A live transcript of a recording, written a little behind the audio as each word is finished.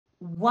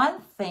one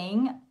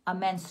thing a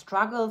man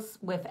struggles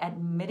with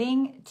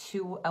admitting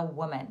to a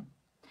woman.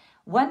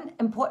 One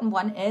important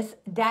one is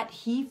that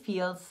he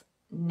feels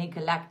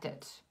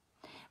neglected,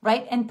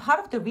 right? And part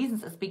of the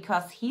reasons is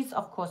because he's,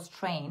 of course,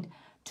 trained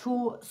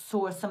to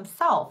source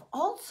himself.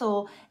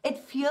 Also, it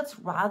feels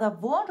rather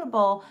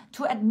vulnerable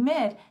to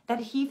admit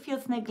that he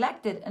feels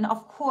neglected. And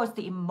of course,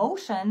 the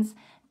emotions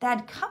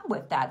that come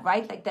with that,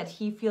 right? Like that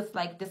he feels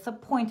like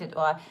disappointed,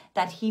 or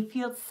that he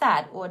feels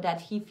sad, or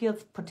that he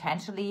feels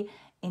potentially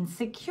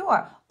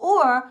insecure,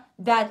 or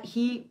that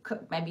he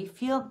could maybe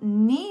feel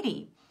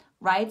needy,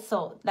 right?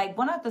 So like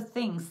one of the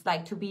things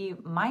like to be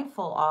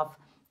mindful of,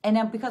 and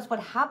then because what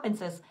happens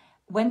is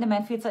when the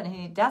man feels that and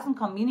he doesn't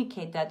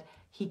communicate that,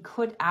 he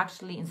could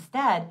actually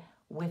instead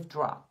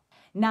withdraw.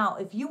 Now,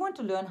 if you want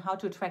to learn how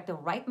to attract the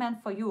right man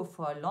for you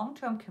for a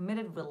long-term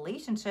committed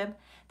relationship,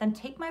 then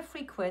take my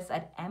free quiz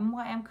at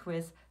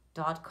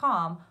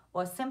mymquiz.com,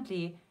 or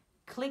simply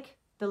click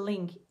the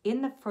link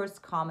in the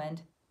first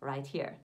comment right here.